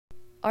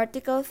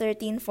Article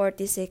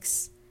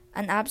 1346.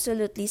 An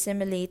absolutely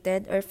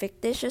simulated or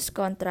fictitious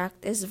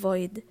contract is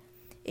void.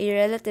 A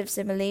relative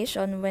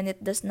simulation when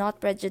it does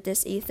not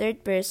prejudice a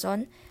third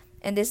person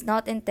and is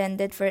not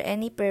intended for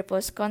any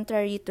purpose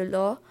contrary to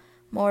law,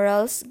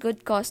 morals,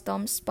 good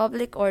customs,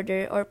 public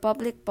order, or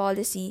public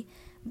policy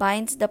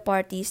binds the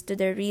parties to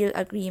the real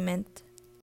agreement.